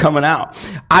where he's coming out.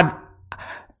 I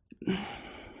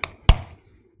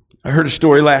heard a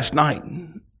story last night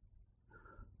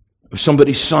of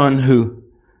somebody's son who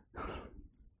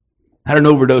had an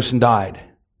overdose and died.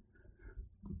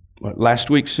 What, last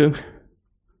week, Sue?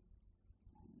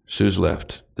 Sue's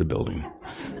left the building.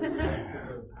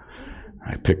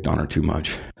 I picked on her too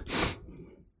much.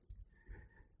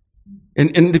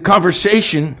 In the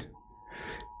conversation,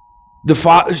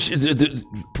 the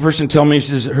person telling me,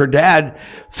 says her dad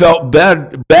felt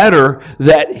better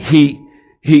that he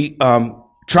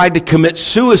tried to commit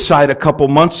suicide a couple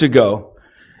months ago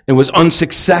and was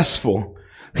unsuccessful.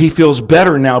 He feels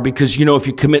better now because, if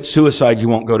you commit suicide, you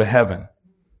won't go to heaven.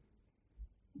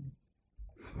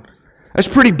 That's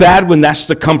pretty bad when that's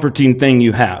the comforting thing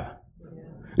you have.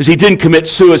 Is he didn't commit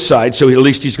suicide, so at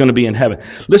least he's going to be in heaven.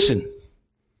 Listen.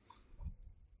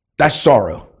 That's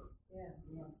sorrow.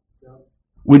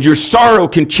 When your sorrow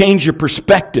can change your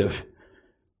perspective,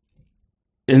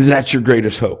 and that's your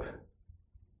greatest hope.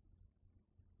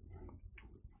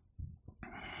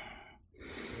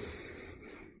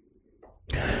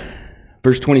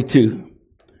 Verse 22.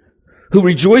 Who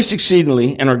rejoice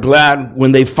exceedingly and are glad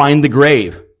when they find the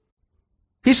grave.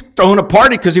 He's throwing a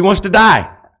party because he wants to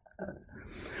die.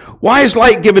 Why is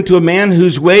light given to a man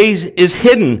whose ways is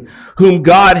hidden, whom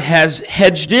God has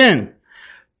hedged in?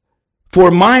 For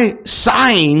my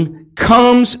sighing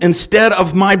comes instead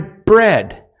of my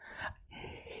bread.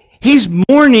 He's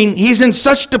mourning. He's in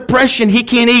such depression he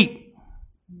can't eat.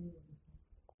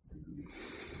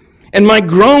 And my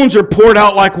groans are poured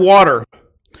out like water.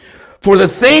 For the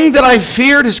thing that I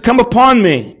feared has come upon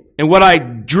me, and what I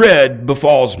dread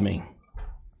befalls me.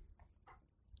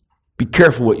 Be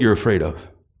careful what you're afraid of.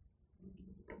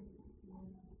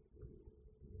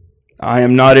 I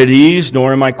am not at ease,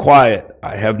 nor am I quiet.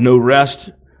 I have no rest,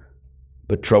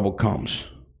 but trouble comes.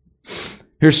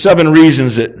 Here's 7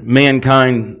 reasons that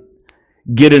mankind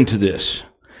get into this.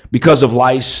 Because of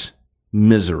life's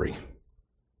misery.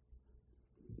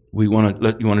 You want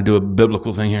to do a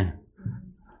biblical thing here?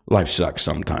 Life sucks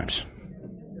sometimes.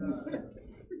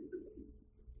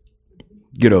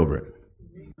 Get over it.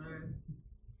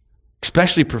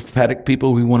 Especially prophetic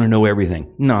people, we want to know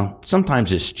everything. No,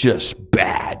 sometimes it's just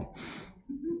bad.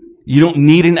 You don't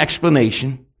need an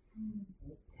explanation,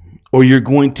 or you're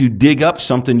going to dig up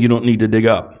something you don't need to dig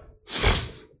up.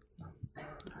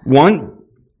 1,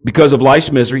 because of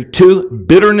life's misery. 2,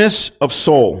 bitterness of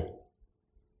soul.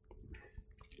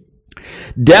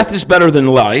 Death is better than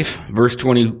life, verse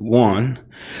 21.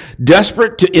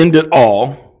 Desperate to end it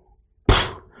all.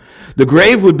 The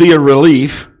grave would be a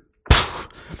relief.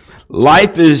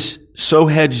 Life is so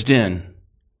hedged in.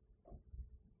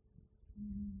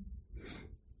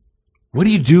 What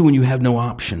do you do when you have no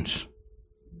options?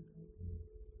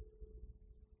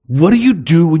 What do you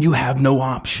do when you have no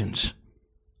options?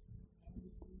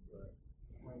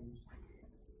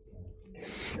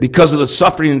 Because of the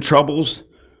suffering and troubles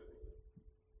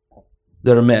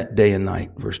that are met day and night,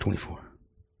 verse 24.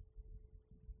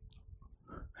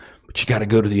 But you got to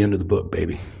go to the end of the book,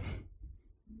 baby.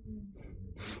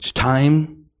 It's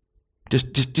time.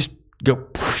 Just go.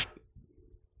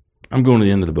 I'm going to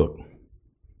the end of the book.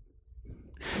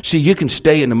 See, you can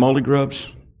stay in the mully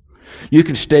grubs. You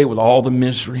can stay with all the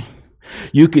misery.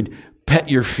 You could pet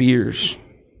your fears.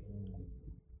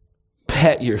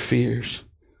 Pet your fears.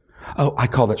 Oh, I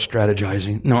call that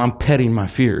strategizing. No, I'm petting my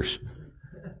fears.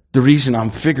 The reason I'm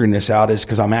figuring this out is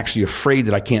because I'm actually afraid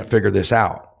that I can't figure this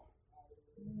out.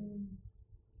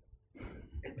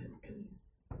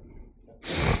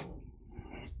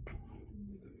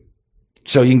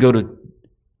 So you can go to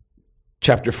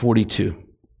chapter 42,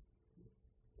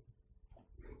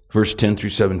 verse 10 through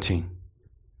 17.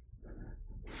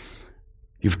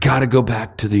 You've got to go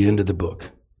back to the end of the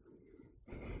book.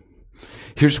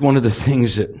 Here's one of the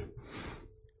things that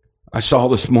I saw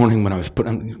this morning when I was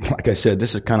putting, like I said,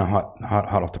 this is kind of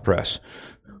hot off the press.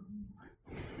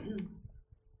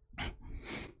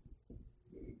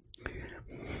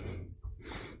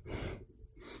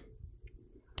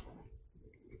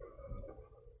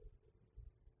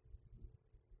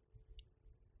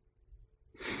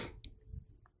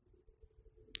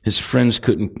 His friends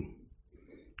couldn't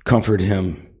comfort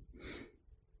him.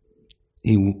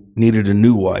 He needed a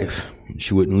new wife.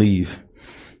 She wouldn't leave.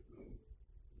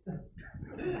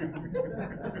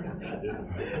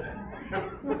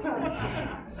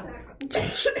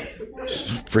 It's a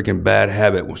freaking bad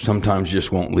habit. Sometimes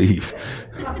just won't leave.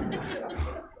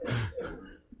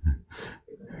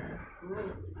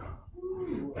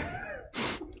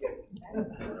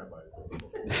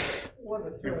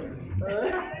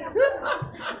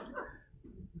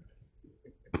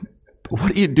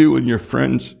 What do you do when your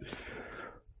friends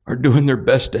are doing their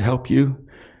best to help you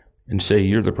and say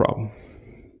you're the problem?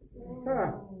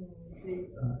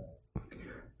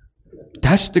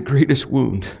 That's the greatest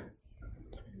wound.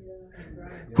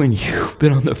 When you've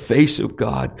been on the face of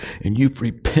God and you've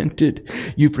repented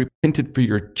for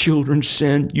your children's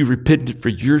sin, you've repented for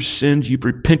your sins, you've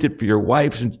repented for your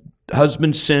wife's and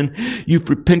husband's sin, you've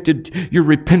repented, your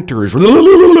repenter is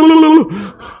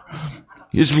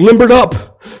he's limbered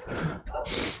up.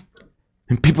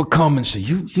 And people come and say,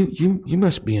 you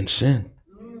must be in sin.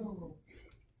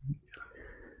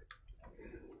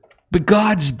 But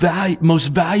God's most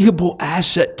valuable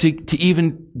asset to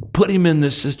even put him in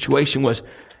this situation was,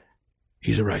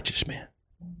 he's a righteous man.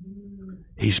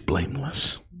 He's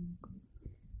blameless.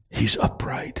 He's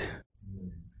upright.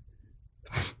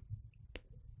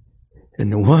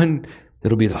 And the one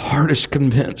that'll be the hardest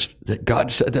convinced that God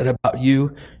said that about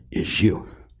you is you.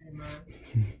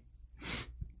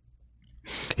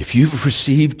 If you've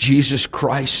received Jesus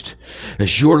Christ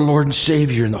as your Lord and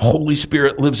Savior and the Holy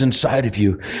Spirit lives inside of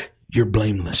you, you're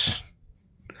blameless.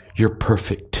 You're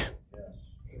perfect.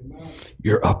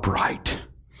 You're upright.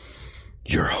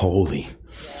 You're holy.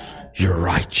 You're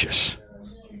righteous.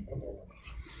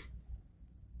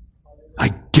 I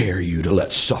dare you to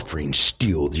let suffering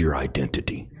steal your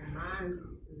identity.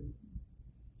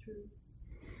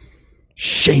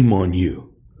 Shame on you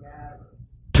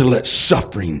to let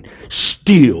suffering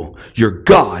steal your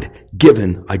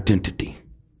God-given identity.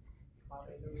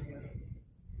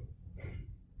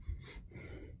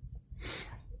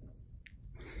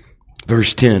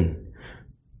 Verse 10,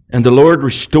 and the Lord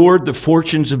restored the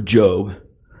fortunes of Job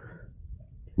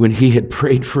when he had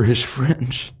prayed for his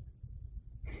friends.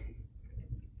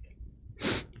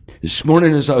 This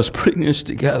morning as I was putting this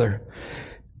together,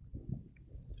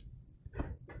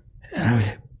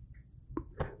 I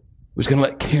was going to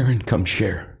let Karen come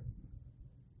share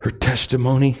her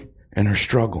testimony and her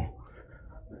struggle.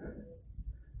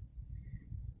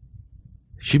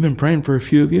 She's been praying for a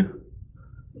few of you.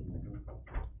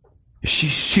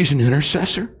 She's an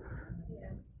intercessor.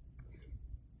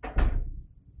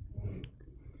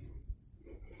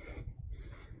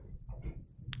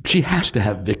 She has to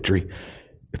have victory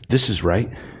if this is right.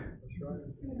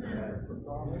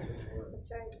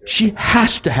 She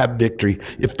has to have victory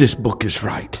if this book is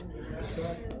right.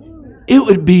 It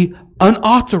would be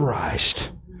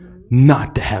unauthorized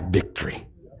not to have victory.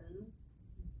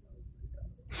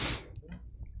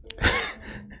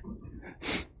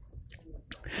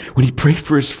 When he prayed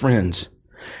for his friends,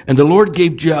 and the Lord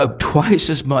gave Job twice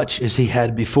as much as he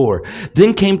had before.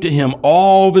 Then came to him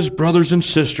all of his brothers and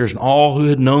sisters and all who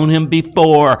had known him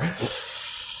before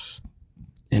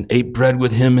and ate bread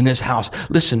with him in his house.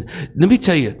 Listen, let me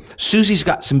tell you, Susie's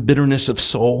got some bitterness of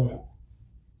soul.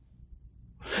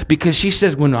 Because she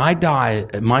says, when I die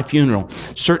at my funeral,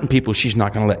 certain people she's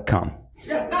not going to let come.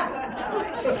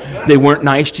 They weren't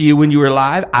nice to you when you were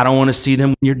alive. I don't want to see them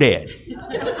when you're dead.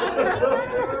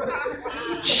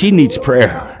 She needs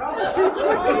prayer.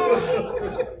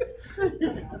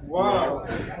 Wow.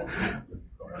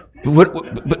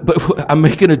 But I'm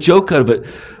making a joke out of it.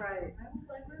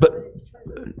 But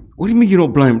what do you mean you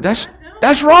don't blame her?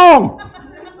 That's wrong.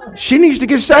 She needs to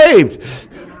get saved.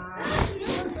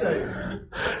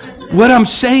 What I'm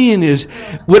saying is,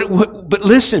 but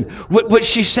listen, what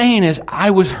she's saying is, I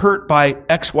was hurt by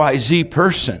XYZ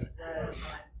person,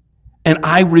 and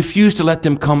I refuse to let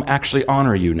them come actually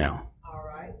honor you now.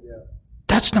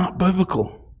 That's not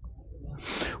biblical.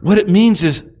 What it means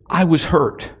is, I was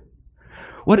hurt.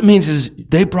 What it means is,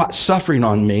 they brought suffering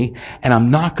on me, and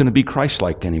I'm not going to be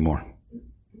Christ-like anymore.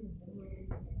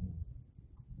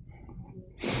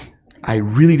 I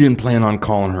really didn't plan on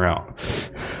calling her out.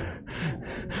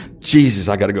 Jesus,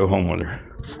 I got to go home with her.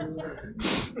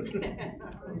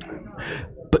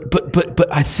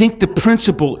 But I think the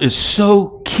principle is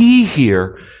so key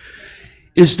here,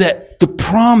 is that the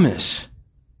promise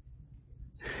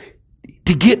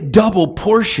to get double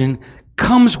portion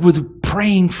comes with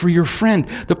praying for your friend.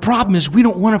 The problem is we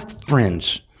don't want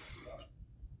friends.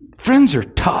 Friends are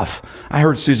tough. I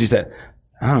heard Susie say,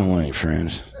 I don't want any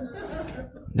friends.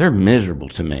 They're miserable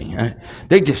to me.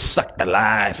 They just suck the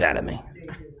life out of me.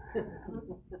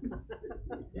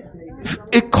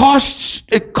 It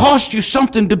costs you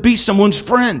something to be someone's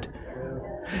friend.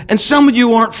 And some of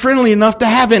you aren't friendly enough to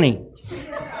have any.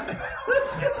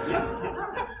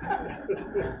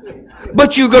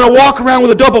 But you're going to walk around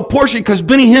with a double portion because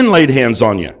Benny Hinn laid hands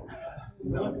on you.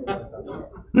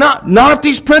 Not if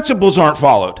these principles aren't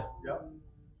followed.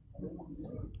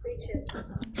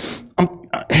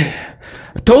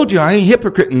 I told you I ain't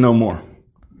hypocriting no more.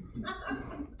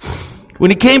 When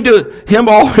he came to him,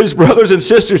 all his brothers and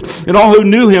sisters and all who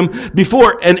knew him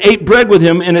before and ate bread with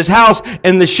him in his house,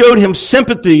 and they showed him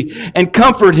sympathy and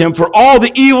comforted him for all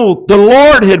the evil the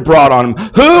Lord had brought on him.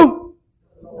 Who?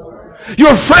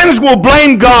 Your friends will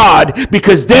blame God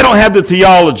because they don't have the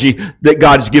theology that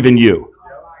God's given you.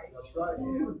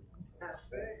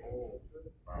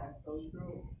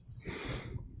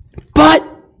 But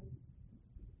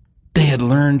they had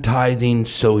learned tithing,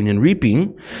 sowing, and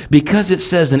reaping, because it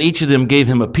says, and each of them gave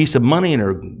him a piece of money and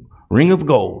a ring of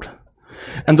gold.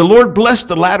 And the Lord blessed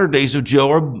the latter days of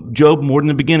Job more than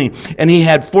the beginning. And he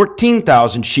had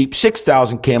 14,000 sheep,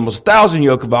 6,000 camels, 1,000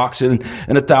 yoke of oxen,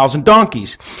 and 1,000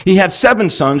 donkeys. He had 7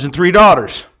 sons and 3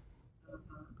 daughters.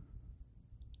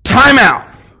 Time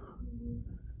out.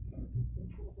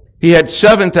 He had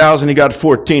 7,000, he got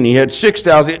 14. He had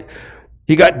 6,000.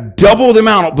 He got double the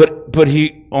amount, but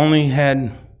he only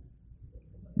had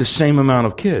the same amount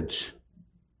of kids.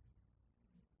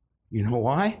 You know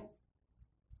why?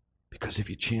 Because if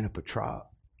you train up a child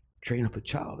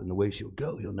in the ways he'll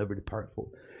go, he'll never depart from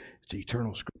it. It's the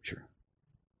eternal scripture.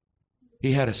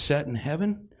 He had a set in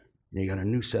heaven, and he got a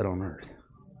new set on earth.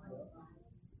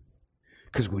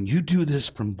 Because when you do this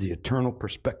from the eternal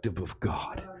perspective of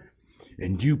God,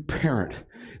 and you parent,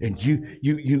 and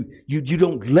you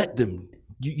don't let them,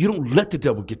 you don't let the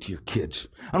devil get to your kids.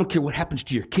 I don't care what happens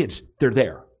to your kids, they're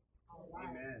there.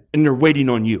 And they're waiting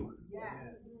on you.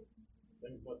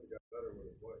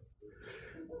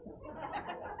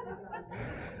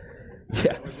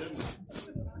 Yeah.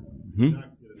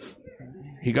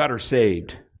 He got her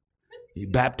saved. He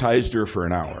baptized her for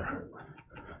an hour.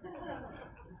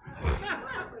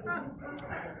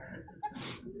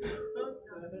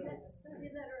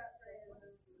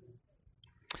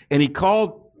 And he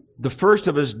called the first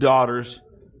of his daughters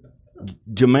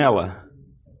Jemima,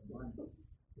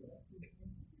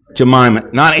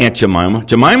 not Aunt Jemima.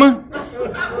 Jemima?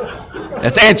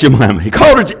 That's Aunt Jemima. He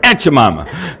called her Aunt Jemima.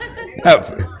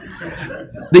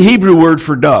 The Hebrew word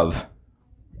for dove.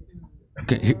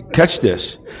 Okay, catch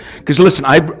this. Because listen,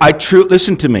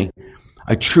 listen to me.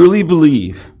 I truly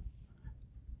believe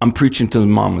I'm preaching to the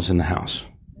mamas in the house.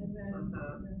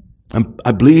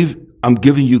 I believe I'm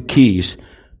giving you keys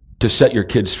to set your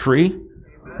kids free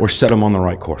or set them on the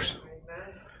right course.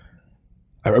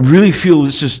 I really feel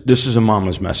this is a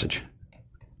mama's message.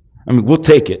 I mean, we'll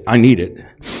take it. I need it.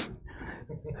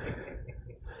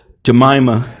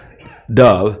 Jemima,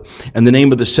 dove, and the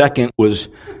name of the second was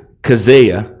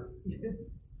Keziah,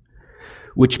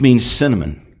 which means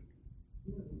cinnamon.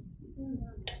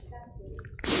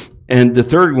 And the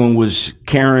third one was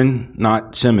Karen,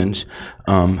 not Simmons,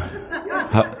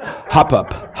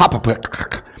 hop-up.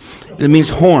 It means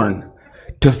horn,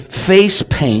 to face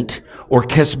paint or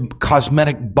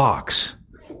cosmetic box.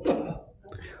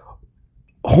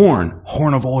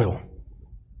 Horn of oil.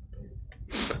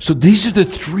 So these are the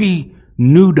three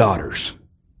new daughters.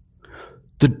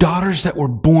 The daughters that were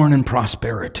born in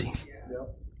prosperity.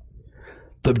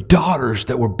 The daughters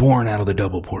that were born out of the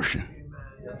double portion.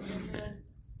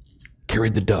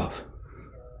 Carried the dove.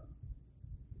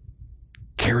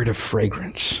 Carried a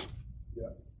fragrance.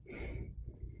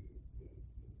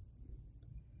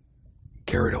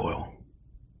 Carried oil.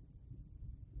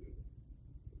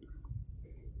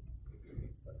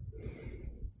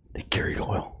 They carried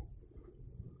oil.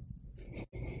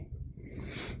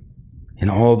 In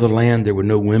all the land there were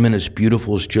no women as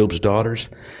beautiful as Job's daughters,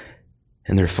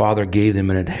 and their father gave them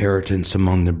an inheritance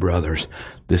among their brothers.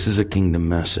 This is a kingdom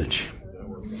message.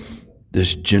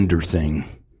 This gender thing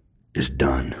is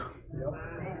done.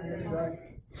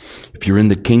 If you're in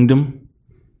the kingdom,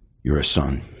 you're a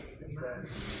son.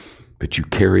 But you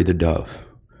carry the dove.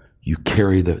 You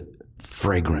carry the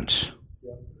fragrance.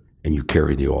 And you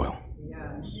carry the oil.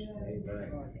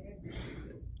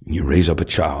 And you raise up a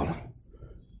child.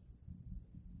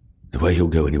 The way he'll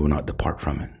go and he will not depart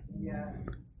from it.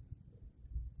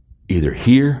 Either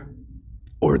here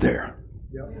or there.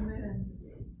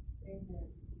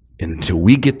 And until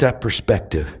we get that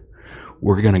perspective,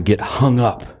 we're going to get hung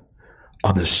up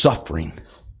on the suffering.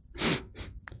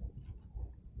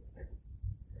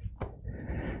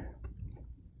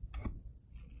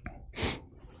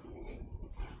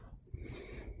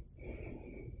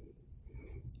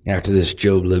 After this,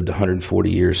 Job lived 140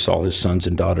 years, saw his sons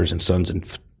and daughters and sons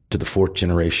to the fourth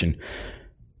generation.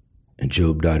 And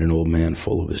Job died an old man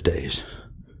full of his days.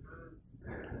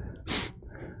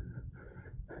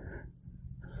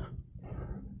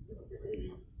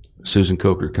 Susan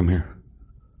Coker, come here.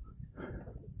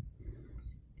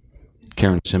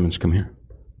 Karen Simmons, come here.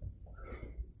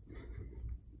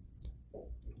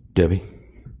 Debbie,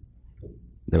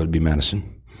 that would be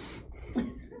Madison.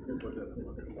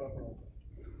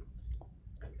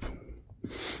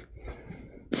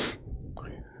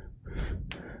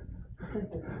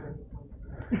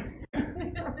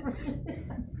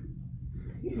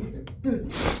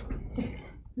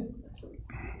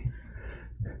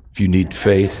 If you need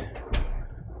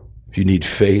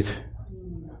faith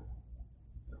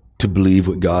to believe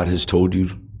what God has told you,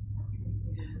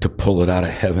 to pull it out of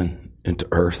heaven into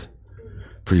earth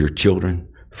for your children,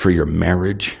 for your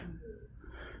marriage.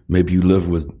 Maybe you live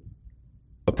with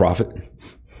a prophet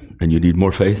and you need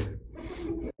more faith.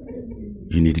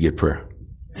 You need to get prayer.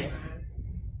 If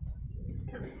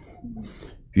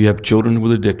you have children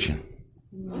with addiction,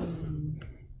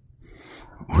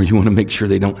 or you want to make sure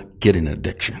they don't get an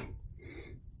addiction,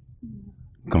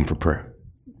 come for prayer.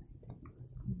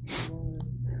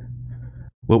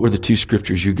 What were the two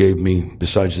scriptures you gave me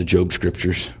besides the Job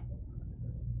scriptures?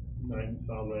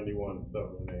 Psalm 91, 7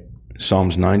 and 8.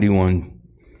 Psalms 91,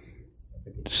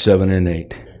 7 and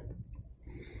 8.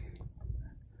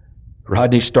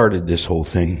 Rodney started this whole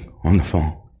thing on the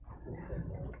phone.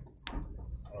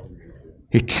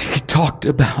 He talked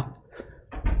about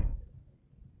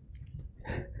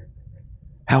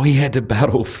how he had to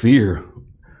battle fear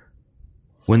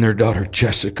when their daughter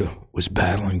Jessica was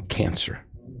battling cancer.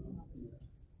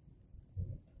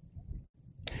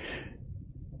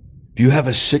 If you have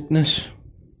a sickness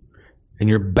and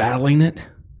you're battling it,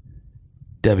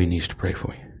 Debbie needs to pray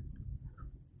for you.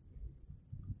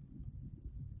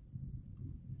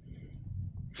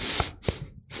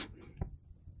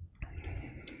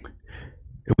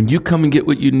 And when you come and get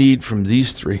what you need from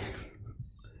these three,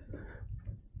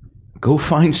 go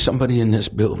find somebody in this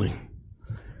building.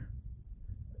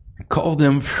 Call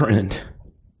them friend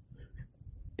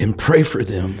and pray for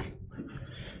them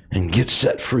and get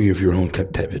set free of your own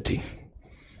captivity.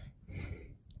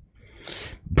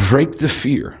 Break the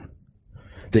fear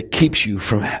that keeps you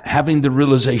from having the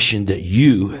realization that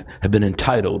you have been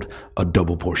entitled a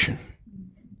double portion.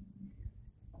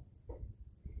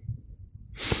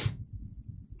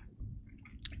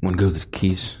 Want to go to the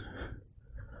keys?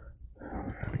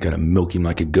 I got to milk him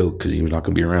like a goat because he was not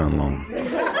going to be around long.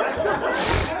 Yeah.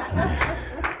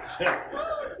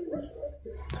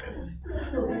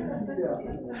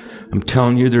 I'm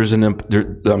telling you,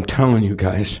 I'm telling you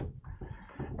guys,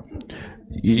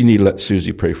 you need to let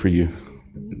Susie pray for you.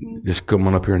 Just come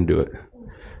on up here and do it.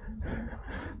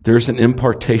 There's an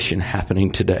impartation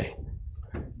happening today.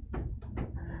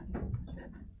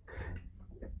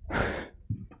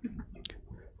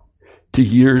 To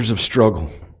years of struggle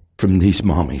from these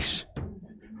mommies.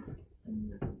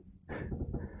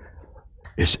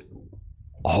 It's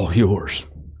all yours.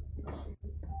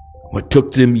 What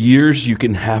took them years, you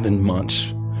can have in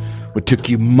months. What took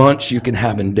you months, you can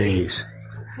have in days.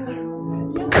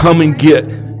 Come and get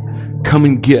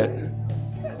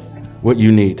what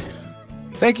you need.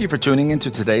 Thank you for tuning into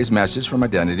today's message from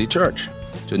Identity Church.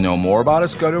 To know more about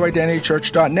us, go to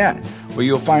identitychurch.net, where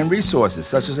you'll find resources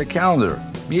such as a calendar,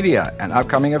 media, and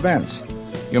upcoming events.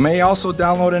 You may also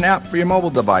download an app for your mobile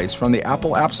device from the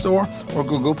Apple App Store or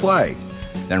Google Play.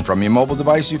 Then from your mobile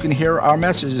device, you can hear our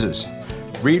messages,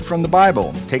 read from the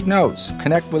Bible, take notes,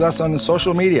 connect with us on the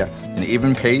social media, and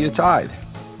even pay your tithe.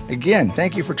 Again,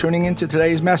 thank you for tuning into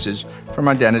today's message from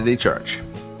Identity Church.